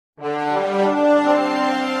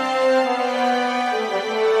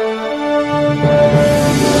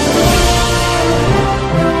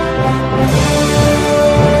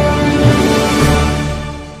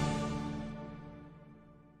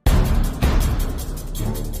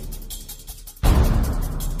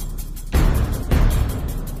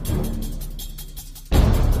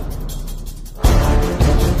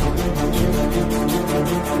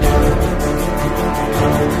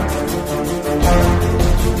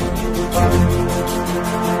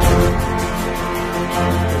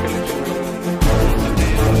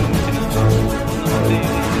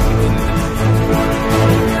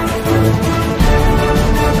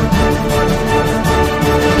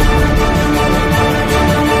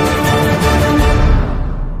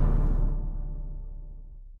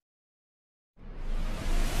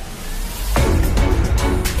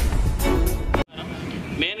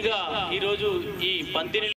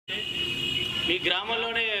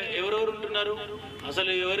ఎవరెవరు ఉంటున్నారు,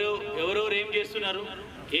 అసలు ఎవరెవరు ఏం చేస్తున్నారు,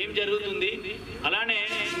 ఏం జరుగుతుంది. అలానే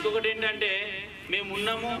ఇంకొకటి ఏంటంటే మేము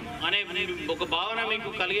ఉన్నాము అనే ఒక భావన మీకు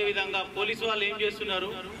కలిగే విధంగా పోలీసు వాళ్ళు ఏం చేస్తున్నారు,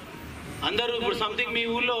 అందరూ ఇప్పుడు సంథింగ్ మీ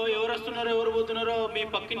ఊళ్ళో ఎవరు వస్తున్నారో ఎవరు పోతున్నారో మీ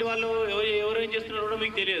పక్కింటి వాళ్ళు ఎవరు ఏం చేస్తున్నారో కూడా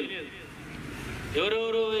మీకు తెలియదు,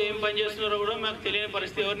 ఎవరెవరు ఏం పని చేస్తున్నారో కూడా మాకు తెలియని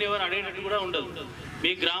పరిస్థితి, ఎవరిని ఎవరు అడిగేటట్టు కూడా ఉండదు.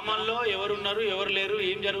 మీ గ్రామాల్లో ఎవరు ఉన్నారు ఎవరు లేరు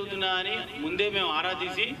ఏం జరుగుతున్నా అని ముందే మేము ఆరా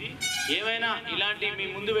తీసి ఏమైనా ఇలాంటి మీ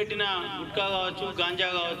ముందు పెట్టిన గుట్కా కావచ్చు, గాంజా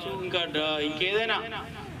కావచ్చు, ఇంకేదైనా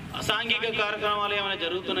అసాంఘిక కార్యక్రమాలు ఏమైనా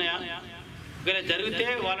జరుగుతున్నాయా, ఒకవేళ జరిగితే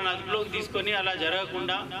వాళ్ళని అదుపులోకి తీసుకొని అలా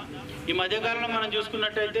జరగకుండా ఈ మధ్యకాలంలో మనం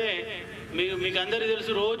చూసుకున్నట్టయితే మీకు అందరికీ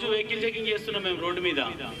తెలుసు రోజు వెహికల్ చెకింగ్ చేస్తున్నాం మేము రోడ్డు మీద.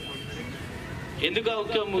 ఎందుకు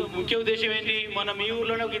ముఖ్య ఉద్దేశం ఏంటి, మన మీ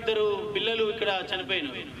ఊర్లోనే ఒక ఇద్దరు పిల్లలు ఇక్కడ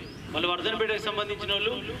చనిపోయినారు, వాళ్ళు వర్ధనపేటకు సంబంధించిన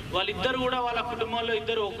వాళ్ళిద్దరు కూడా వాళ్ళ కుటుంబంలో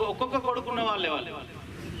ఇద్దరు ఒక్కొక్క కొడుకున్న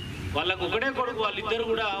వాళ్ళకు ఒకటే కొడుకు, వాళ్ళిద్దరు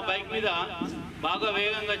కూడా బైక్ మీద బాగా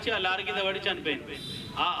వేగంగా వచ్చి ఆ లారీ కింద పడి చనిపోయింది.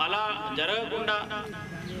 అలా జరగకుండా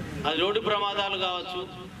అది రోడ్డు ప్రమాదాలు కావచ్చు,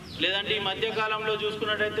 లేదంటే ఈ మధ్యకాలంలో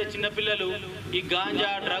చూసుకున్నట్టయితే చిన్నపిల్లలు ఈ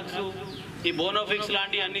గాంజా డ్రగ్స్ ఈ బోనోఫిక్స్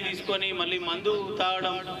లాంటివి అన్నీ తీసుకొని మళ్ళీ మందు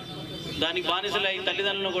తాగడం, దానికి బానిసలై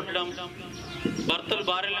తల్లిదండ్రులను కొట్టడం, భర్తలు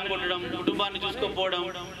భార్యలను కొట్టడం, కుటుంబాన్ని చూసుకోకపోవడం,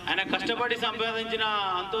 ఆయన కష్టపడి సంపాదించిన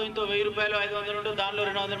అంతో ఇంతో 1000 రూపాయలు 500 ఉంటే దానిలో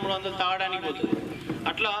 200 300 తాగడానికి పోతుంది.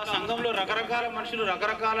 అట్లా సంఘంలో రకరకాల మనుషులు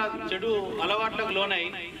రకరకాల చెడు అలవాట్లకు లోనై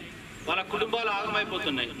వాళ్ళ కుటుంబాలు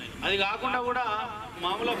ఆగమైపోతున్నాయి. అది కాకుండా కూడా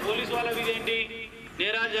మామూలుగా పోలీసు వాళ్ళ మీద ఏంటి,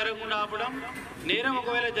 నేరాలు జరగకుండా ఆపడం, నేరం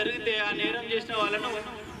ఒకవేళ జరిగితే ఆ నేరం చేసిన వాళ్ళను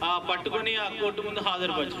పట్టుకొని ఆ కోర్టు ముందు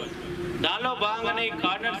హాజరుపరచడం. దానిలో భాగంగానే ఈ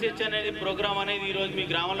కార్నర్ సెర్చ్ అనేది ప్రోగ్రామ్ అనేది ఈరోజు మీ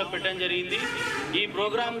గ్రామంలో పెట్టడం జరిగింది. ఈ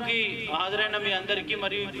ప్రోగ్రామ్కి హాజరైన మీ అందరికీ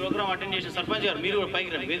మరియు ఈ ప్రోగ్రామ్ అటెండ్ చేసిన సర్పంచ్ గారు మీరు కూడా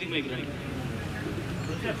పైకి రండి, వేదిక పైకి రండి.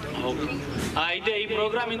 అయితే ఈ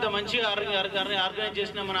ప్రోగ్రామ్ ఇంత మంచిగా ఆర్గనైజ్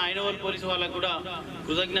చేసిన మన ఐనవల్ పోలీసు వాళ్ళకు కూడా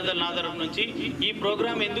కృతజ్ఞతలు నా తరఫు నుంచి. ఈ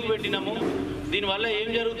ప్రోగ్రామ్ ఎందుకు పెట్టినాము, దీనివల్ల ఏం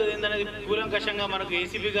జరుగుతుంది ఏంటనేది కూలంకషంగా మనకు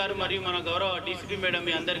ఏసీపీ గారు మరియు మన గౌరవ డీసీపీ మేడం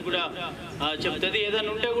మీ అందరికి కూడా చెప్తుంది. ఏదైనా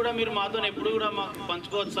ఉంటే కూడా మీరు మాతో ఎప్పుడు కూడా మాకు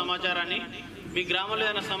పంచుకోవచ్చు సమాచారాన్ని. మీ గ్రామంలో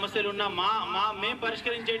ఏదైనా సమస్యలు ఉన్నా మేము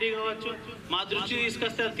పరిష్కరించేది కావచ్చు, మా దృష్టి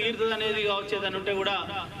తీసుకొస్తే తీరుతుంది అనేది కావచ్చు, ఏదైనా ఉంటే కూడా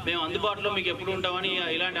మేము అందుబాటులో మీకు ఎప్పుడు ఉంటామని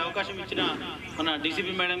ఇలాంటి అవకాశం ఇచ్చిన మన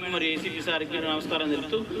డీసీపీ మేడంకి మరియు ఏసీపీ సార్కి నమస్కారం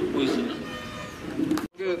తెలుపుతూ ముగిస్తున్నాం.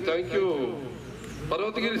 Thank you.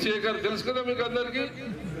 పర్వతగిరి సిఐ గారు తెలుసు కదా మీకు అందరికీ,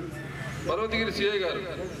 పర్వతగిరి సిఐ గారు.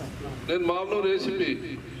 నేను మామూలు ఏసీపీ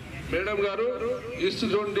మేడం గారు east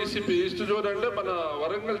zone DCP. East zone అంటే మన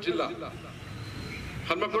వరంగల్ జిల్లా,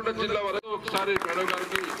 హన్మకొండ జిల్లా వరకు. ఒకసారి మేడం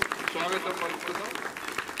గారికి స్వాగతం పలుకుతున్నాం.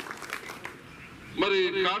 మరి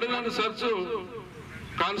కార్డినల్ సర్చ్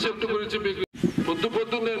కాన్సెప్ట్ గురించి మీకు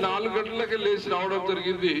పొద్దున్నే 4 గంటలకి లేచి రావడం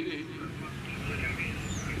జరిగింది.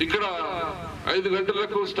 ఇక్కడ 5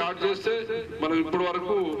 గంటలకు స్టార్ట్ చేస్తే మనం ఇప్పటి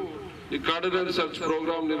వరకు ఈ కార్డినల్ సర్చ్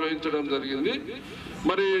ప్రోగ్రాం నిర్వహించడం జరిగింది.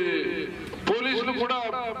 మరి పోలీసులు కూడా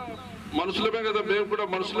మనుషులమే కదా, మేము కూడా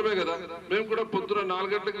మనుషులమే కదా, మేము కూడా పొద్దున 4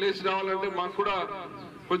 గంటలకు లేచి రావాలంటే మాకు కూడా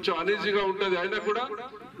కొంచెం అనీజీగా ఉంటుంది. అయినా కూడా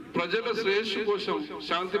ప్రజల శ్రేయస్సు కోసం,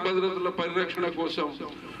 శాంతి భద్రతల పరిరక్షణ కోసం,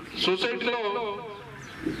 సొసైటీలో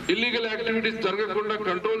ఇల్లీగల్ యాక్టివిటీస్ జరగకుండా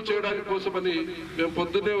కంట్రోల్ చేయడానికి కోసమని మేము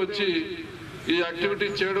పొద్దున్నే వచ్చి ఈ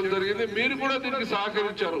యాక్టివిటీస్ చేయడం జరిగింది. మీరు కూడా దీనికి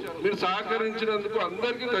సహకరించారు. మీరు సహకరించినందుకు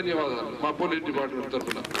అందరికీ ధన్యవాదాలు మా పోలీస్ డిపార్ట్మెంట్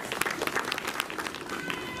తరఫున.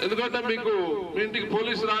 ఎందుకంటే మీకు మీ ఇంటికి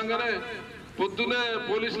పోలీసు రాగానే పొద్దునే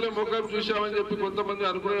పోలీసులే ముఖం చూసామని చెప్పి కొంతమంది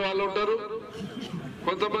అనుకునే వాళ్ళు ఉంటారు.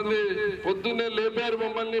 కొంతమంది పొద్దున్నే లేపారు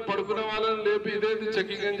మమ్మల్ని, పడుకున్న వాళ్ళని లేపి ఇదేంటి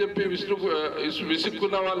చెకింగ్ అని చెప్పి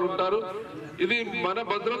విసుక్కున్న వాళ్ళు ఉంటారు. ఇది మన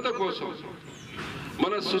భద్రత కోసం,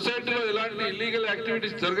 మన సొసైటీలో ఎలాంటి ఇల్లీగల్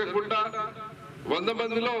యాక్టివిటీస్ జరగకుండా 100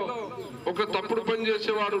 మందిలో ఒక తప్పుడు పని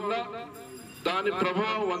చేసేవాడు ఉన్నా దాని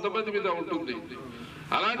ప్రభావం 100 మంది మీద ఉంటుంది.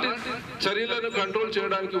 అలాంటి చర్యలను కంట్రోల్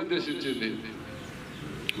చేయడానికి ఉద్దేశించింది.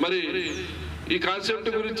 మరి ఈ కాన్సెప్ట్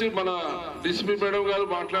గురించి మన డిసిపి మేడం గారు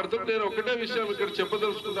మాట్లాడుతూ నేను ఒకటే విషయం ఇక్కడ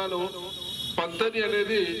చెప్పదలుచుకున్నాను. పంతని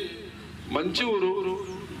అనేది మంచి ఊరు,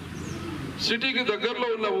 సిటీకి దగ్గరలో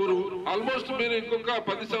ఉన్న ఊరు. ఆల్మోస్ట్ మీరు ఇంకొక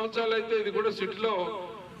 10 సంవత్సరాలు అయితే ఇది కూడా సిటీలో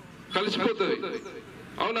కలిసిపోతుంది.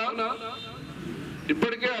 అవునా?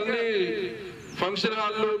 ఇప్పటికే అన్ని ఫంక్షన్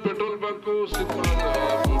హాల్లు, పెట్రోల్ బంక్స్,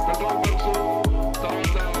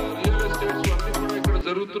 తర్వాత రియల్ ఎస్టేట్స్ అన్ని కూడా ఇక్కడ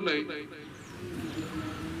జరుగుతున్నాయి.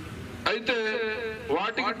 అయితే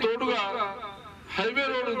వాటికి తోడుగా హైవే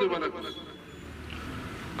రోడ్ ఉంది మనకు.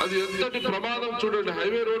 అది ఎంతటి ప్రమాదం చూడండి.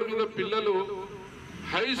 హైవే రోడ్ మీద పిల్లలు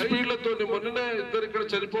హై స్పీడ్లతో, మొన్ననే 2 ఇక్కడ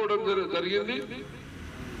చనిపోవడం జరిగింది.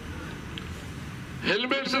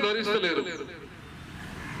 హెల్మెట్స్ ధరిస్తలేరు,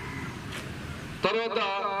 తర్వాత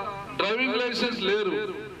డ్రైవింగ్ లైసెన్స్ లేరు.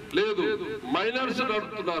 లేదు, మైనర్స్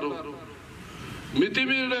నడుపుతున్నారు.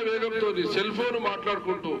 మితిమీరిన వేగంతో సెల్ ఫోన్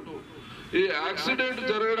మాట్లాడుకుంటూ ఈ యాక్సిడెంట్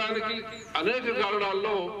జరగడానికి అనేక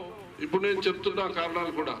కారణాల్లో ఇప్పుడు నేను చెప్తున్న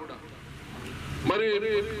కారణాలు కూడా. మరి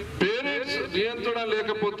పేరెంట్స్ నియంత్రణ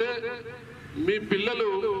లేకపోతే మీ పిల్లలు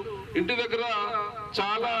ఇంటి దగ్గర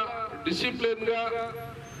చాలా డిసిప్లిన్ గా,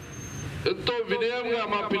 ఎంతో వినయంగా,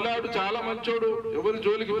 మా పిల్లాడు చాలా మంచోడు, ఎవరి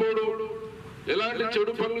జోలికి పోడు, ఎలాంటి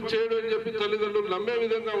చెడు పనులు చేయడు అని చెప్పి తల్లిదండ్రులు నమ్మే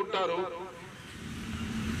విధంగా ఉంటారు.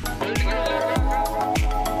 వెళ్ళిన తర్వాత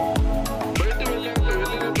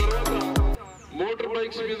మోటార్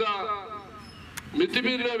బైక్స్ మీద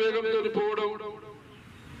మితిమీరిన వేగంతో పోవడం,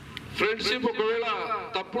 ఫ్రెండ్షిప్ ఒకవేళ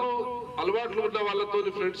తప్పుడు అలవాట్లు ఉన్న వాళ్ళతో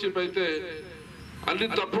ఫ్రెండ్షిప్ అయితే అన్ని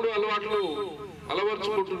తప్పుడు అలవాట్లు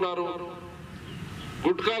అలవర్చుకుంటున్నారు.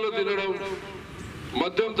 గుట్కాలు తినడం,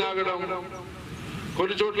 మద్యం తాగడం,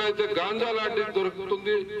 కొన్ని చోట్ల అయితే గాంజా లాంటిది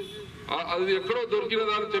దొరుకుతుంది, అది ఎక్కడో దొరికిన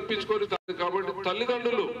దాన్ని తెప్పించుకొని. కాబట్టి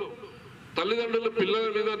తల్లిదండ్రులు పిల్లల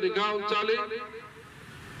మీద నిఘా ఉంచాలి.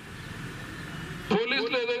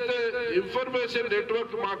 పోలీసులు ఏదైతే ఇన్ఫర్మేషన్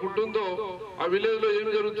నెట్వర్క్ మాకుంటుందో, ఆ విలేజ్ లో ఏం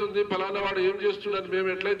జరుగుతుంది, ఫలానా వాడు ఏం చేస్తున్నాడు మేము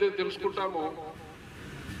ఎట్లయితే తెలుసుకుంటామో,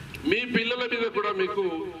 మీ పిల్లల మీద కూడా మీకు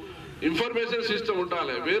ఇన్ఫర్మేషన్ సిస్టమ్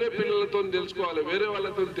ఉండాలి. వేరే పిల్లలతో తెలుసుకోవాలి, వేరే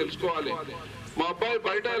వాళ్ళతో తెలుసుకోవాలి. మా అబ్బాయి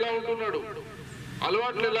బయట ఎలా ఉంటున్నాడు,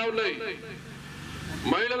 అలవాట్లు ఎలా ఉన్నాయి,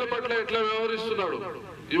 మహిళల పట్ల ఎట్లా వ్యవహరిస్తున్నాడు,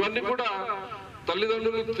 ఇవన్నీ కూడా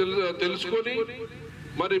తల్లిదండ్రులు తెలుసుకొని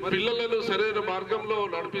మరి పిల్లలను సరైన మార్గంలో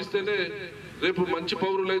నడిపిస్తేనే రేపు మంచి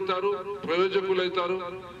పౌరులైతారు, ప్రయోజకులైతారు.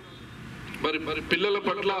 మరి పిల్లల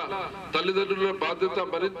పట్ల తల్లిదండ్రుల బాధ్యత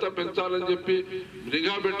మరింత పెంచాలని చెప్పి,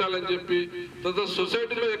 నిఘా పెట్టాలని చెప్పి, తర్వాత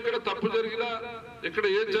సొసైటీలో ఎక్కడ తప్పు జరిగినా, ఎక్కడ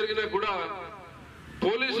ఏం జరిగినా కూడా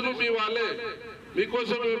పోలీసులు మీ వాళ్ళే,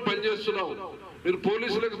 మీకోసం మేము పనిచేస్తున్నాం, మీరు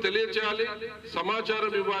పోలీసులకు తెలియచేయాలి,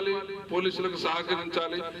 సమాచారం ఇవ్వాలి, పోలీసులకు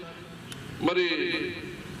సహకరించాలి. మరి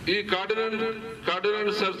ఈ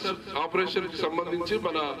కార్డినెంట్ సర్చ్ ఆపరేషన్ కి సంబంధించి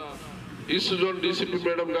మన ఈస్ట్ జోన్ డీసీపీ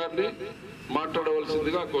మేడం గారిని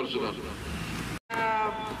మాట్లాడవలసిందిగా కోరుతున్నాను.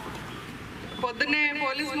 పొద్దున్నే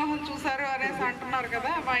పోలీస్ మొహం చూసారు అనేసి అంటున్నారు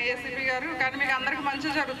కదా మా ఏసీపీ గారు, కానీ మీకు అందరికి మంచి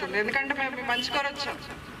జరుగుతుంది. ఎందుకంటే మేము మంచి కొరొచ్చాం.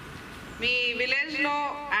 మీ విలేజ్ లో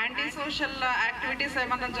యాంటీ సోషల్ యాక్టివిటీస్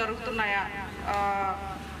ఏమన్నా జరుగుతున్నాయా,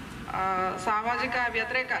 సమాజ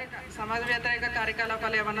వ్యతిరేక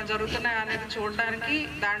కార్యకలాపాలు ఏమన్నా జరుగుతున్నాయా అనేది చూడడానికి,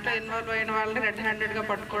 దాంట్లో ఇన్వాల్వ్ అయిన వాళ్ళని రెడ్ హ్యాండెడ్ గా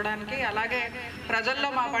పట్టుకోవడానికి, అలాగే ప్రజల్లో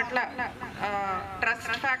మా పట్ల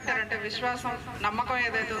ట్రస్ట్ ఫ్యాక్టర్ అంటే విశ్వాసం, నమ్మకం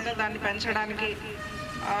ఏదైతే ఉందో దాన్ని పెంచడానికి,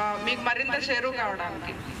 మీకు మరింత చేరువు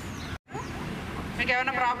కావడానికి. మీకు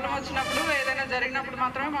ఏమైనా ప్రాబ్లం వచ్చినప్పుడు, ఏదైనా జరిగినప్పుడు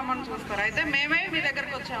మాత్రమే మమ్మల్ని చూస్తారు. అయితే మేమే మీ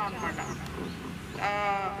దగ్గరకు వచ్చాం అనమాట.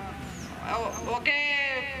 ఒకే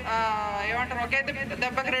ఏమంటారు, ఒకే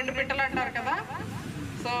దెబ్బకి రెండు పిట్టలు అంటారు కదా.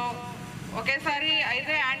 సో ఒకేసారి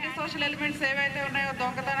అయితే యాంటీ సోషల్ ఎలిమెంట్స్ ఏవైతే ఉన్నాయో,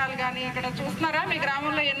 దొంగతనాలు కానీ, ఇక్కడ చూస్తున్నారా మీ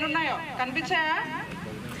గ్రామంలో ఎన్ని ఉన్నాయో కనిపించాయా?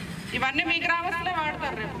 ఇవన్నీ మీ గ్రామస్తులే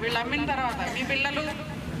వాడతారు రేపు వీళ్ళు అమ్మిన తర్వాత, మీ పిల్లలు,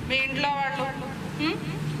 మీ ఇంట్లో వాళ్ళు.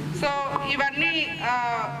 సో ఇవన్నీ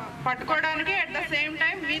పట్టుకోవడానికి అట్ ద సేమ్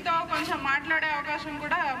టైం మీతో కొంచెం మాట్లాడే అవకాశం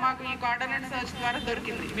కూడా మాకు ఈ కోఆర్డినేట్ సర్చ్ ద్వారా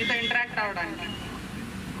దొరికింది, మీతో ఇంటరాక్ట్ అవ్వడానికి.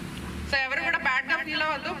 సో ఎవరు కూడా బ్యాడ్గా ఫీల్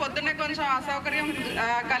అవ్వద్దు. పొద్దున్నే కొంచెం అసౌకర్యం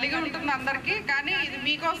కలిగి ఉంటుంది అందరికీ, కానీ ఇది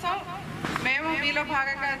మీకోసం మేము మీలో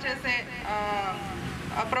భాగంగా చేసే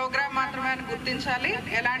ప్రోగ్రామ్ మాత్రమే అని గుర్తించాలి.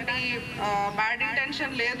 ఎలాంటి బ్యాడ్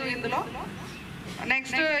ఇంటెన్షన్ లేదు ఇందులో.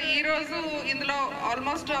 నెక్స్ట్ ఈరోజు ఇందులో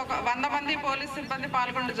ఆల్మోస్ట్ ఒక 100 మంది పోలీస్ సిబ్బంది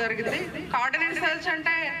పాల్గొనడం జరిగింది. కోఆర్డినేట్ సర్చ్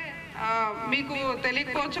అంటే మీకు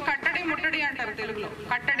తెలియకపోవచ్చు, కట్టడి ముట్టడి అంటారు తెలుగులో.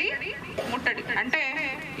 కట్టడి ముట్టడి అంటే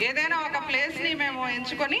ఏదైనా ఒక ప్లేస్ ని మేము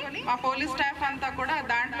ఎంచుకొని మా పోలీస్ స్టాఫ్ అంతా కూడా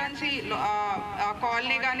దాంట్లోంచి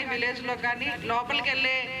కాలనీ కానీ విలేజ్ లో కానీ లోపలికి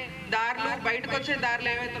వెళ్ళే దారులు, బయటకు వచ్చే దారులు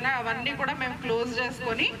ఏవైతే ఉన్నాయో అవన్నీ కూడా మేము క్లోజ్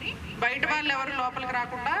చేసుకొని, బయట వాళ్ళు ఎవరు లోపలికి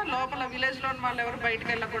రాకుండా, లోపల విలేజ్ లోని వాళ్ళు ఎవరు బయటకు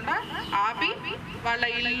వెళ్ళకుండా ఆపి, వాళ్ళ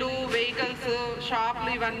ఇల్లు, వెహికల్స్,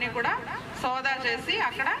 షాపులు ఇవన్నీ కూడా సోదా చేసి,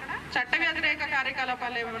 అక్కడ చట్ట వ్యతిరేక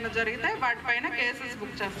కార్యకలాపాలు ఏమైనా జరిగితే వాటిపైన కేసెస్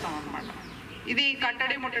బుక్ చేస్తాం అన్నమాట. ఇది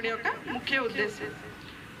కట్టడి ముట్టడి యొక్క ముఖ్య ఉద్దేశం.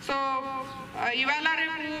 సో ఇవాళ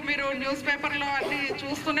రేపు మీరు న్యూస్ పేపర్లో అన్ని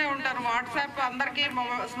చూస్తూనే ఉంటారు. వాట్సాప్, అందరికీ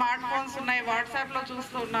స్మార్ట్ ఫోన్స్ ఉన్నాయి, వాట్సాప్లో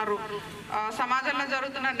చూస్తూ ఉన్నారు. సమాజంలో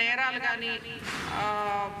జరుగుతున్న నేరాలు కానీ,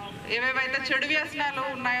 ఏవేవైతే చెడు వ్యసనాలు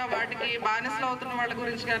ఉన్నాయో వాటికి బానిసలు అవుతున్న వాళ్ళ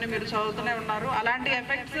గురించి కానీ మీరు చదువుతూనే ఉన్నారు. అలాంటి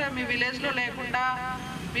ఎఫెక్ట్స్ మీ విలేజ్లో లేకుండా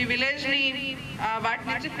మీ విలేజ్ని వాటి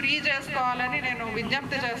నుంచి ఫ్రీ చేసుకోవాలని నేను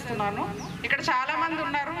విజ్ఞప్తి చేస్తున్నాను. ఇక్కడ చాలామంది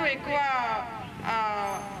ఉన్నారు, ఎక్కువ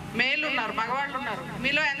మేలు ఉన్నారు, మగవాళ్ళు ఉన్నారు.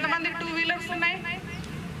 మీలో ఎంతమందికి 2 వీలర్స్ ఉన్నాయి?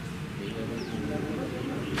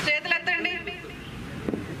 చేతులు ఎత్తండి.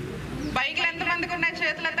 బైక్లు ఎంతమందికి ఉన్నాయి?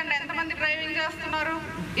 చేతులు ఎత్తండి. ఎంతమంది డ్రైవింగ్ చేస్తున్నారు?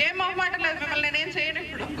 ఏం మొహమాట లేదు, మిమ్మల్ని నేనేం చేయను.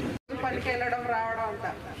 ఇప్పుడు పనికి వెళ్ళడం రావడం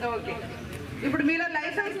అంతా ఓకే. ఇప్పుడు మీలో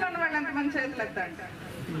లైసెన్స్లో ఉన్న వాళ్ళు ఎంతమంది చేతులు ఎత్తండి.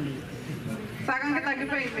 సగంకి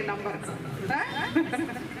తగ్గిపోయింది నంబర్.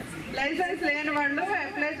 లైసెన్స్ లేని వాళ్ళు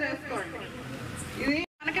అప్లై చేసుకోండి. ఇది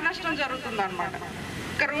మనకి నష్టం జరుగుతుంది అనమాట.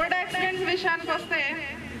 ఇక రోడ్ యాక్సిడెంట్స్ విషయానికి వస్తే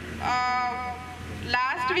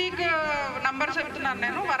లాస్ట్ వీక్ నంబర్ చెప్తున్నాను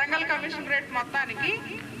నేను. వరంగల్ కమిషనరేట్ మొత్తానికి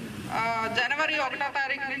జనవరి 1వ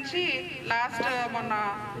తారీఖు నుంచి లాస్ట్ మొన్న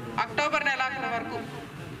అక్టోబర్ నెలాఖరు వరకు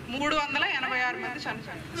 386 మంది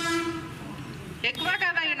చనిపోయారు. ఎక్కువ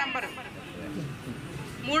కదా ఈ నంబరు?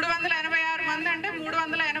 386 మంది అంటే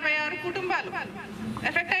 386 కుటుంబాలు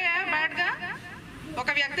ఎఫెక్ట్ అయ్యాయా బ్యాడ్గా? ఒక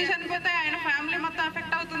వ్యక్తి చనిపోతే ఆయన ఫ్యామిలీ మొత్తం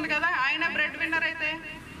ఎఫెక్ట్ అవుతుంది కదా. ఆయన బ్రెడ్ విన్నర్ అయితే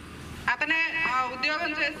అతనే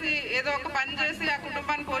ఉద్యోగం చేసి ఏదో ఒక పని చేసి ఆ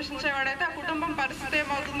కుటుంబాన్ని పోషించేవాడైతే ఆ కుటుంబం పరిస్థితి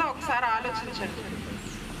ఏమవుతుందో ఒకసారి ఆలోచించండి.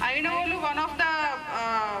 ఐనోలు one of the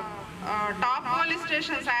top police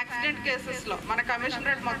stations accident కేసెస్లో మన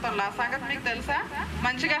కమిషనరేట్ మొత్తంలో. ఆ సంగతి మీకు తెలుసా?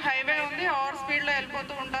 మంచిగా హైవే ఉంది, ఓవర్ స్పీడ్లో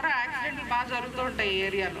వెళ్ళిపోతూ ఉంటారు, యాక్సిడెంట్లు బాగా జరుగుతూ ఉంటాయి ఈ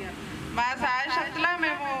ఏరియాలో. మా సాయశక్తిలో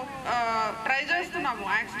మేము ట్రై చేస్తున్నాము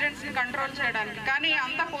యాక్సిడెంట్స్ని కంట్రోల్ చేయడానికి. కానీ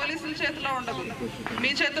అంతా పోలీసుల చేతిలో ఉండదు, మీ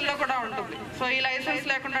చేతుల్లో కూడా ఉంటుంది. సో ఈ లైసెన్స్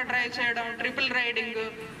లేకుండా డ్రైవ్ చేయడం, ట్రిపుల్ రైడింగ్,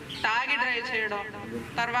 తాగి డ్రైవ్ చేయడం,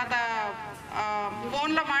 తర్వాత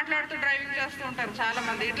ఫోన్లో మాట్లాడుతూ డ్రైవింగ్ చేస్తూ ఉంటారు చాలా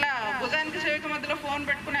మంది. ఇట్లా భుజానికి చెవికి మధ్యలో ఫోన్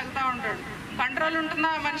పెట్టుకుని వెళ్తూ ఉంటాడు. కంట్రోల్ ఉంటుందా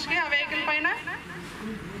మనిషికి ఆ వెహికల్ పైన?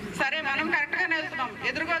 సరే మనం కరెక్ట్గానే వెళ్తున్నాం,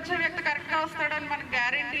 ఎదురుగా వచ్చే వ్యక్తి కరెక్ట్గా వస్తాడని మనకు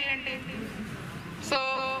గ్యారెంటీ ఏంటి? సో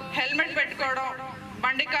హెల్మెట్ పెట్టుకోవడం,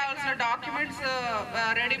 బండికి కావాల్సిన డాక్యుమెంట్స్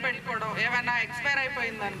రెడీ పెట్టుకోవడం, ఏమైనా ఎక్స్పైర్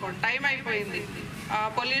అయిపోయింది అనుకోండి, టైం అయిపోయింది,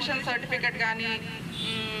 పొల్యూషన్ సర్టిఫికెట్ కానీ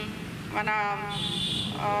మన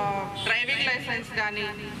డ్రైవింగ్ లైసెన్స్ కానీ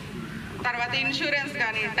తర్వాత ఇన్సూరెన్స్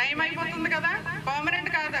కానీ టైం అయిపోతుంది కదా. పర్మనెంట్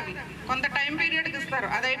కాదు అవి, కొంత టైం పీరియడ్కి ఇస్తారు.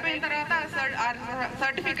 అది అయిపోయిన తర్వాత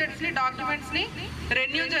సర్టిఫికెట్స్ని డాక్యుమెంట్స్ని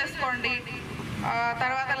రెన్యూ చేసుకోండి.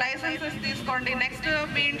 తర్వాత లైసెన్సెస్ తీసుకోండి. నెక్స్ట్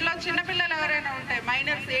మీ ఇంట్లో చిన్నపిల్లలు ఎవరైనా ఉంటే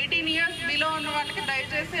మైనర్స్ 18 years బిలో ఉన్న వాళ్ళకి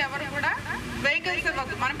దయచేసి ఎవరు కూడా వెహికల్స్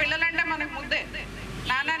ఇవ్వద్దు. మన పిల్లలంటే మనకు ముద్దే,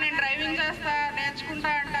 నాన్న నేను డ్రైవింగ్ చేస్తా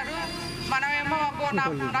నేర్చుకుంటా అంటారు. మనమేమో అబ్బో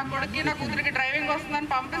నా కొడుక్కి నా కూతురికి డ్రైవింగ్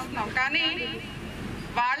వస్తుందని పంపిస్తున్నాం, కానీ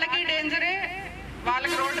వాళ్ళకి డేంజరే,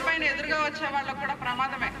 వాళ్ళకి రోడ్డు పైన ఎదురుగా వచ్చే వాళ్ళకు కూడా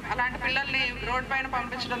ప్రమాదమే అలాంటి పిల్లల్ని రోడ్డు పైన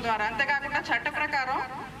పంపించడం ద్వారా. అంతేకాకుండా చట్ట ప్రకారం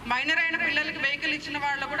మైనర్ అయిన పిల్లలకి వెహికల్ ఇచ్చిన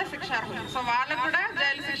వాళ్ళు కూడా శిక్షార్హులు. సో వాళ్ళకు కూడా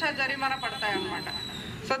జైలు శిక్ష, జరిమానా పడతాయి అన్నమాట.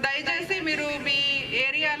 సో దయచేసి మీరు మీ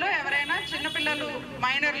ఏరియాలో ఎవరైనా చిన్నపిల్లలు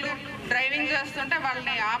మైనర్లు డ్రైవింగ్ చేస్తుంటే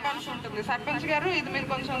వాళ్ళని ఆపాల్సి ఉంటుంది. సర్పంచ్ గారు ఇది మీరు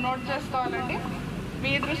కొంచెం నోట్ చేసుకోవాలండి.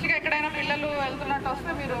 మీ దృష్టికి ఎక్కడైనా పిల్లలు వెళ్తున్నట్టు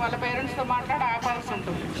వస్తే మీరు వాళ్ళ పేరెంట్స్తో మాట్లాడి ఆపాల్సి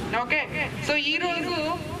ఉంటుంది. ఓకే. సో ఈరోజు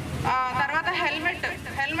తర్వాత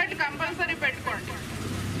హెల్మెట్ కంపల్సరీ పెట్టుకోండి.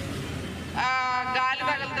 గాలి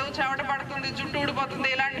తగలదు, చెమట పడుతుంది, జుట్టు ఊడిపోతుంది,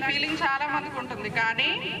 ఇలాంటి ఫీలింగ్ చాలా మందికి ఉంటుంది, కానీ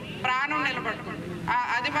ప్రాణం నిలబడుతుంది.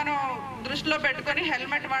 అది మనం దృష్టిలో పెట్టుకొని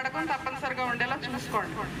హెల్మెట్ వాడకం తప్పనిసరిగా ఉండేలా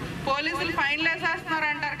చూసుకోండి. పోలీసులు ఫైన్లు వేసేస్తున్నారు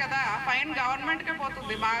అంటారు కదా, ఆ ఫైన్ గవర్నమెంట్కే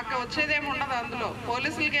పోతుంది, మాకు వచ్చేదేమి ఉండదు అందులో,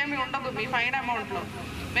 పోలీసులకి ఏమి ఉండదు మీ ఫైన్ అమౌంట్లో.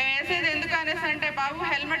 మేము వేసేది ఎందుకు అనేసి అంటే, బాబు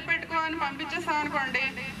హెల్మెట్ పెట్టుకో అని పంపించేస్తాం అనుకోండి,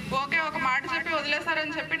 ఓకే ఒక మాట చెప్పి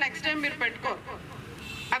వదిలేస్తారని చెప్పి నెక్స్ట్ టైం మీరు పెట్టుకోరు.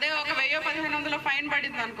 అదే ఒక 1000-1500 ఫైన్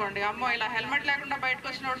పడింది అనుకోండి, అమ్మో ఇలా హెల్మెట్ లేకుండా బయటకు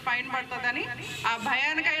వచ్చినప్పుడు ఫైన్ పడుతుందని ఆ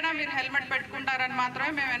భయానికైనా మీరు హెల్మెట్ పెట్టుకుంటారని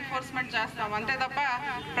మాత్రమే మేము ఎన్ఫోర్స్మెంట్ చేస్తాం. అంతే తప్ప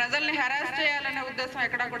ప్రజల్ని హెరాస్ చేయాలనే ఉద్దేశం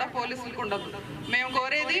ఎక్కడా కూడా పోలీసులకు ఉండదు. మేము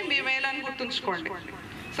కోరేది మీ మేలని గుర్తుంచుకోండి.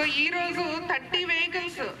 సో ఈరోజు 30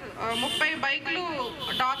 వెహికల్స్ 30 బైకులు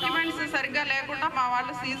డాక్యుమెంట్స్ సరిగ్గా లేకుండా మా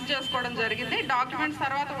వాళ్ళు సీజ్ చేసుకోవడం జరిగింది. డాక్యుమెంట్స్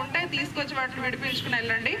తర్వాత ఉంటే తీసుకొచ్చి వాటిని విడిపించుకుని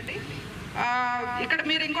వెళ్ళండి. ఇక్కడ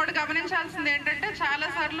మీరు ఇంకోటి గమనించాల్సింది ఏంటంటే,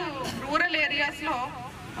 చాలాసార్లు రూరల్ ఏరియాస్లో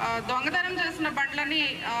దొంగతనం చేసిన బండ్లని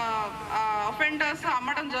అఫెండర్స్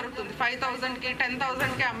అమ్మడం జరుగుతుంది. 5000కి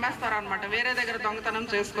 10,000కి అమ్మేస్తారు అనమాట, వేరే దగ్గర దొంగతనం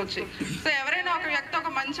చేసుకొచ్చి. సో ఎవరైనా ఒక వ్యక్తి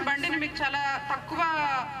ఒక మంచి బండిని మీకు చాలా తక్కువ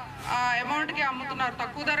అమౌంట్కి అమ్ముతున్నారు,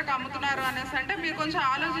 తక్కువ ధరకు అమ్ముతున్నారు అనేసి అంటే మీరు కొంచెం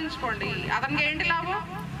ఆలోచించుకోండి. అతనికి ఏంటి లాభం?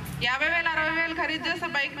 50,000 60,000 ఖరీదు చేసే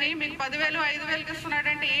బైక్ని మీకు 10,000 5,000కి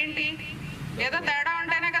ఇస్తున్నాడంటే ఏంటి? ఏదో తేడా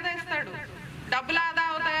ఉంటేనే కదా ఇస్తాడు. డబ్బులు ఆదా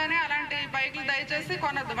అవుతాయని అలాంటి బైకులు దయచేసి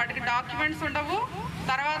కొనద్దు, వాటికి డాక్యుమెంట్స్ ఉండవు.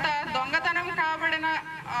 తర్వాత దొంగతనం కాబడిన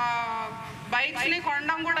బైక్స్ని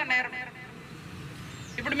కొనడం కూడా నేరం.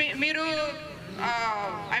 ఇప్పుడు మీరు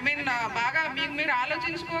బాగా మీరు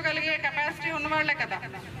ఆలోచించుకోగలిగే కెపాసిటీ ఉన్నవాళ్లే కదా.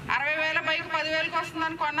 60,000 బైక్ 10,000కి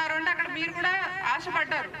వస్తుందని కొన్నారు అంటే అక్కడ మీరు కూడా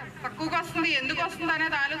ఆశపడ్డారు, తక్కువకి వస్తుంది ఎందుకు వస్తుంది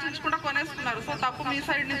అనేది ఆలోచించకుండా కొనేస్తున్నారు. సో తప్పు మీ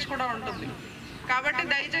సైడ్ నుంచి కూడా ఉంటుంది. కాబట్టి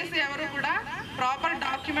దయచేసి ఎవరు కూడా ప్రాపర్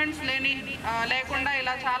డాక్యుమెంట్స్ లేకుండా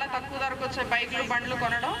ఇలా చాలా తక్కువ ధరకు వచ్చే బైకులు బండ్లు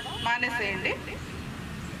కొనడం మానేసేయండి.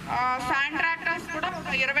 శాండ్ ట్రాక్టర్స్ కూడా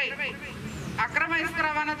ఒక 20 అక్రమ ఇసుక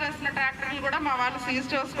రవాణా చేసిన ట్రాక్టర్లు కూడా మా వాళ్ళు సీజ్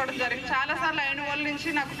చేసుకోవడం జరిగింది. చాలాసార్లు అయిన వాళ్ళ నుంచి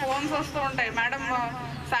నాకు ఫోన్స్ వస్తూ ఉంటాయి, మేడం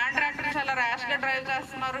శాండ్ ట్రాక్టర్ చాలా ర్యాష్గా డ్రైవ్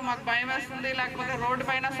చేస్తున్నారు, మాకు భయం వేస్తుంది, లేకపోతే రోడ్డు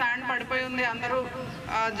పైన శాండ్ పడిపోయి ఉంది, అందరూ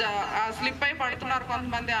స్లిప్ అయి పడుతున్నారు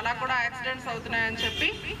కొంతమంది, అలా కూడా యాక్సిడెంట్స్ అవుతున్నాయని చెప్పి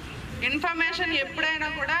ఇన్ఫర్మేషన్ ఎప్పుడైనా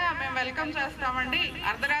కూడా మేము వెల్కమ్ చేస్తామండి.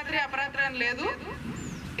 అర్ధరాత్రి అపరాత్రి అని లేదు,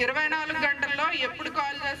 24 గంటల్లో ఎప్పుడు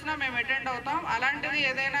కాల్ చేసినా మేము అటెండ్ అవుతాం. అలాంటిది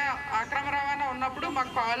ఏదైనా అక్రమ రవాణా ఉన్నప్పుడు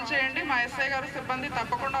మాకు కాల్ చేయండి, మా ఎస్ఐ గారు సిబ్బంది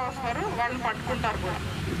తప్పకుండా వస్తారు, వాళ్ళని పట్టుకుంటారు కూడా.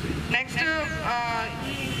 నెక్స్ట్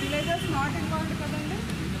ఈ విలేజెస్ నాట్ ఇన్వాల్వ్ కదండి,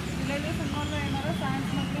 విలేజెస్ ఇన్వాల్వ్ అయినారా శాండ్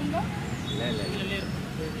స్మగ్లింగ్లో?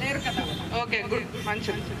 లేరు కదా, ఓకే గుడ్,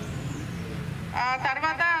 మంచిది.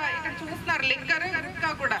 తర్వాత ఇక్కడ చూస్తున్నారు లిక్కర్, గుట్కా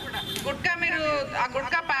కూడా. గుట్కా మీరు ఆ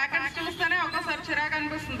గుట్కా ప్యాకెట్స్ చూస్తేనే ఒకసారి చిరాకు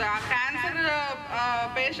అనిపిస్తుంది. ఆ క్యాన్సర్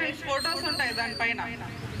పేషెంట్స్ ఫొటోస్ ఉంటాయి దానిపైన,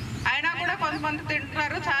 అయినా కూడా కొంతమంది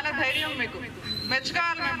తింటున్నారు. చాలా ధైర్యం, మీకు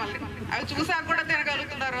మెచ్చుకోవాలి మిమ్మల్ని, అవి చూసాక కూడా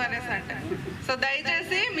తినగలుగుతున్నారు అనేసి అంటే. సో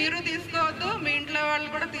దయచేసి మీరు తీసుకోవద్దు, మీ ఇంట్లో వాళ్ళు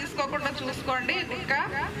కూడా తీసుకోకుండా చూసుకోండి గుట్కా.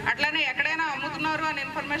 అట్లానే ఎక్కడైనా అమ్ముతున్నారు అని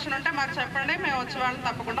ఇన్ఫర్మేషన్ ఉంటే మాకు చెప్పండి, మేము వచ్చే వాళ్ళని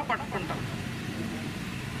తప్పకుండా పట్టుకుంటాం.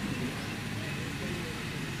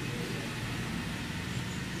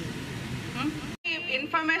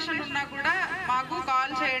 ఇన్ఫర్మేషన్ ఉన్నా కూడా మాకు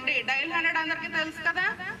కాల్ చేయండి. డైల్ 100 అందరికి తెలుసు కదా,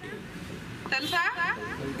 తెలుసా?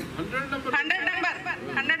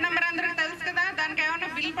 100 నెంబర్ అందరికి తెలుసు కదా, దానికి ఏమైనా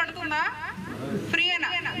బిల్ పడుతుందా? ఫ్రీయేనా?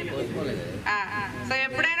 సో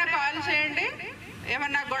ఎప్పుడైనా కాల్ చేయండి.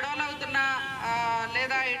 ఏమన్నా గొడవలు అవుతున్నా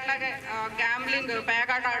లేదా ఇట్లాగే గ్యాంబ్లింగ్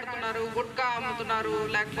పేకాట ఆడుతున్నారు, గుట్కా అమ్ముతున్నారు,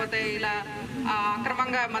 లేకపోతే ఇలా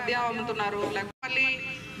అక్రమంగా మద్యం అమ్ముతున్నారు, లేకపోతే మళ్ళీ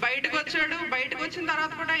బయటకు వచ్చాడు, బయటకు వచ్చిన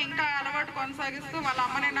తర్వాత కూడా ఇంకా అలవాటు కొనసాగిస్తూ వాళ్ళ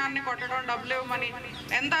అమ్మని నాన్నని కొట్టడం, డబ్బులు ఇవ్వమని,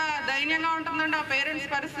 ఎంత దైన్యంగా ఉంటుందండి ఆ పేరెంట్స్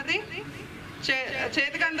పరిస్థితి.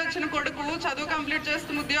 చేతికి అందొచ్చిన కొడుకు చదువు కంప్లీట్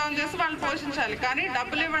చేస్తూ ఉద్యోగం చేసి వాళ్ళని పోషించాలి, కానీ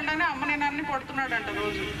డబ్బులు ఇవ్వండి అమ్మని నాన్నని కొడుతున్నాడంట.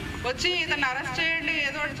 రోజు వచ్చి ఇతను అరెస్ట్ చేయండి,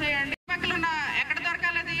 ఏదో ఒకటి చేయండి. ఎక్కడ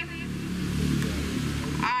దొరకాలి అది?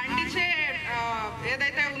 ఆ అంటించే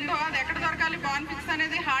ఏదైతే ఉందో అది ఎక్కడ దొరకాలి? బాన్ఫిక్స్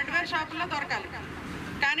అనేది హార్డ్వేర్ షాపుల్లో దొరకాలి,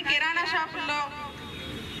 కానీ కిరాణా షాపుల్లో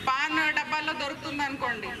పాన్ డబ్బాల్లో దొరుకుతుంది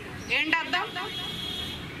అనుకోండి, ఏంటి అర్థం?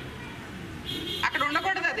 అక్కడ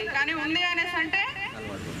ఉండకూడదు అది, కానీ ఉంది అనేసి అంటే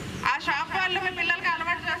ఆ షాప్ వాళ్ళు మీ పిల్లలకి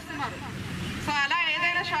అలవాటు చేస్తున్నారు. సో అలా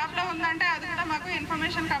ఏదైనా షాప్లో ఉందంటే అది కూడా మాకు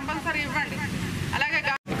ఇన్ఫర్మేషన్ కంపల్సరీ ఇవ్వండి. అలాగే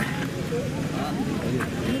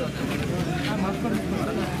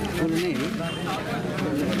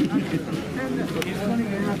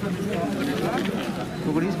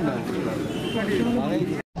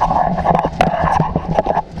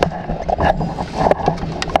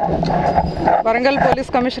వరంగల్ పోలీస్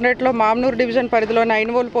కమిషనరేట్లో మామ్నూరు డివిజన్ పరిధిలోని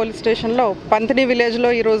ఐనవోల్ పోలీస్ స్టేషన్లో పంతిని విలేజ్లో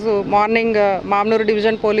ఈరోజు మార్నింగ్ మామ్నూరు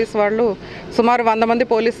డివిజన్ పోలీస్ వాళ్ళు సుమారు 100 మంది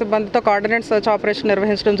పోలీస్ సిబ్బందితో కోఆర్డినేట్ సర్చ్ ఆపరేషన్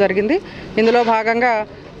నిర్వహించడం జరిగింది. ఇందులో భాగంగా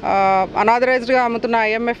అనాథరైజ్డ్గా అమ్ముతున్న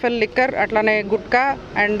IMFL లిక్కర్, అట్లానే గుట్కా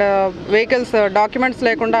అండ్ వెహికల్స్ డాక్యుమెంట్స్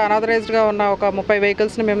లేకుండా అనాథరైజ్డ్గా ఉన్న ఒక 30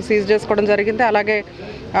 వెహికల్స్ని మేము సీజ్ చేసుకోవడం జరిగింది. అలాగే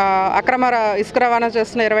అక్రమ ఇసుక రవాణా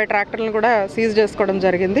చేస్తున్న 20 ట్రాక్టర్లను కూడా సీజ్ చేసుకోవడం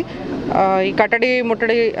జరిగింది. ఈ కట్టడి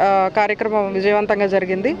ముట్టడి కార్యక్రమం విజయవంతంగా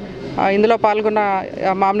జరిగింది. ఇందులో పాల్గొన్న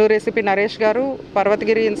మామ్నూరు ఏసీపీ నరేష్ గారు,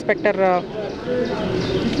 Parvathagiri inspector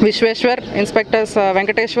Vishweshwar, inspectors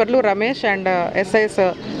Venkateswarlu, Ramesh and SIs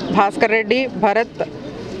Bhaskar Reddy, Bharat,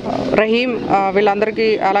 Rahim, వీళ్ళందరికీ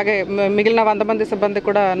అలాగే మిగిలిన 100 మంది సిబ్బంది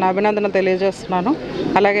కూడా నా అభినందన తెలియజేస్తున్నాను.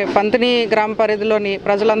 అలాగే పంతిని గ్రామ పరిధిలోని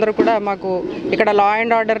ప్రజలందరూ కూడా మాకు ఇక్కడ లా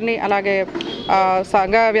అండ్ ఆర్డర్ని అలాగే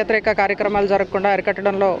సంఘ వ్యతిరేక కార్యక్రమాలు జరగకుండా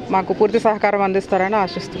అరికట్టడంలో మాకు పూర్తి సహకారం అందిస్తారని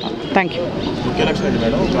ఆశిస్తున్నాను. Thank you.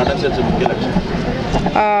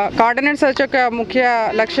 కోఆర్డినేట్ సెర్చ్ యొక్క ముఖ్య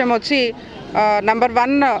లక్ష్యం వచ్చి నంబర్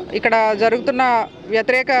 1 ఇక్కడ జరుగుతున్న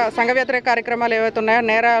సంఘ వ్యతిరేక కార్యక్రమాలు ఏవైతే ఉన్నాయో,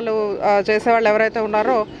 నేరాలు చేసేవాళ్ళు ఎవరైతే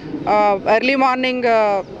ఉన్నారో ఎర్లీ మార్నింగ్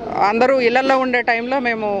అందరూ ఇళ్లలో ఉండే టైంలో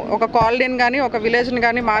మేము ఒక కాలనీని కానీ ఒక విలేజ్ని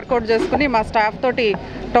కానీ మార్కౌట్ చేసుకుని మా స్టాఫ్ తోటి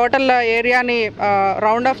టోటల్ ఏరియాని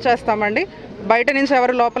రౌండ్ ఆఫ్ చేస్తామండి. బయట నుంచి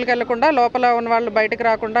ఎవరు లోపలికి వెళ్లకుండా, లోపల ఉన్న వాళ్ళు బయటకు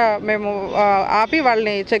రాకుండా మేము ఆపి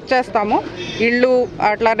వాళ్ళని చెక్ చేస్తాము. ఇళ్ళు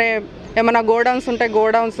అట్లానే ఏమైనా గోడౌన్స్ ఉంటే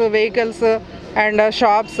గోడౌన్స్, వెహికల్స్ అండ్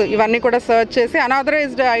షాప్స్ ఇవన్నీ కూడా సర్చ్ చేసి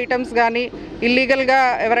అనాథరైజ్డ్ ఐటమ్స్ కానీ ఇల్లీగల్గా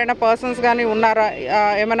ఎవరైనా పర్సన్స్ కానీ ఉన్నారా,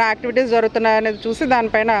 ఏమైనా యాక్టివిటీస్ జరుగుతున్నాయనేది చూసి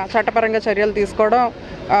దానిపైన చట్టపరంగా చర్యలు తీసుకోవడం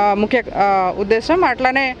ముఖ్య ఉద్దేశం.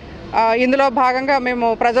 అట్లానే ఇందులో భాగంగా మేము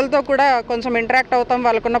ప్రజలతో కూడా కొంచెం ఇంటరాక్ట్ అవుతాం,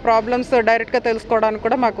 వాళ్ళకున్న ప్రాబ్లమ్స్ డైరెక్ట్గా తెలుసుకోవడానికి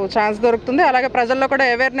కూడా మాకు ఛాన్స్ దొరుకుతుంది. అలాగే ప్రజల్లో కూడా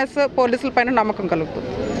అవేర్నెస్, పోలీసుల పైన నమ్మకం కలుగుతుంది.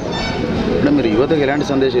 మేడం, మీరు యువతకు ఎలాంటి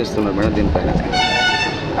సందేశం ఇస్తున్నారు మేడం దీనిపైన?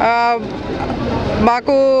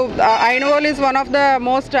 మాకు Ainavolu is one of the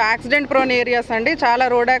most accident prone areas అండి. చాలా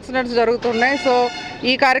రోడ్ యాక్సిడెంట్స్ జరుగుతున్నాయి. సో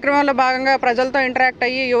ఈ కార్యక్రమంలో భాగంగా ప్రజలతో ఇంటరాక్ట్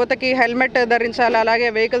అయ్యి యువతకి హెల్మెట్ ధరించాలి, అలాగే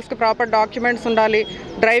వెహికల్స్కి ప్రాపర్ డాక్యుమెంట్స్ ఉండాలి,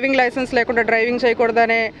 డ్రైవింగ్ లైసెన్స్ లేకుండా డ్రైవింగ్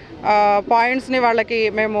చేయకూడదనే పాయింట్స్ని వాళ్ళకి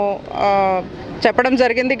మేము చెప్పడం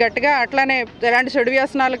జరిగింది గట్టిగా. అట్లానే ఎలాంటి చెడు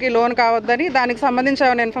వ్యసనాలకి లోన్ కావద్దని, దానికి సంబంధించి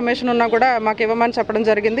ఏమైనా ఇన్ఫర్మేషన్ ఉన్నా కూడా మాకు ఇవ్వమని చెప్పడం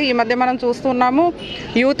జరిగింది. ఈ మధ్య మనం చూస్తున్నాము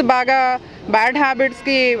యూత్ బాగా బ్యాడ్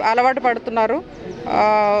హ్యాబిట్స్కి అలవాటు పడుతున్నారు.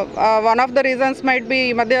 One of the reasons might be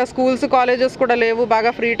ఈ మధ్య స్కూల్స్ కాలేజెస్ కూడా లేవు,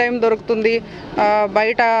 బాగా ఫ్రీ టైం దొరుకుతుంది,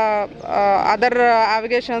 బయట అదర్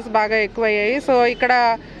యావిగేషన్స్ బాగా ఎక్కువయ్యాయి. సో ఇక్కడ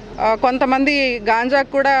కొంతమంది గాంజాకు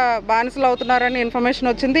కూడా బానిసలు అవుతున్నారని ఇన్ఫర్మేషన్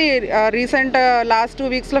వచ్చింది. రీసెంట్ లాస్ట్ 2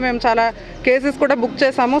 వీక్స్లో మేము చాలా కేసెస్ కూడా బుక్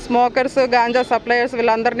చేసాము. స్మోకర్స్, గాంజా సప్లయర్స్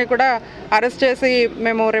వీళ్ళందరినీ కూడా అరెస్ట్ చేసి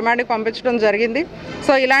మేము రిమాండ్కి పంపించడం జరిగింది.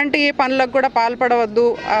 సో ఇలాంటి పనులకు కూడా పాల్పడవద్దు,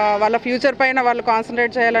 వాళ్ళ ఫ్యూచర్ పైన వాళ్ళు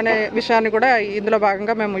కాన్సన్ట్రేట్ చేయాలనే విషయాన్ని కూడా ఇందులో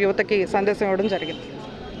భాగంగా మేము యువతకి సందేశం ఇవ్వడం జరిగింది.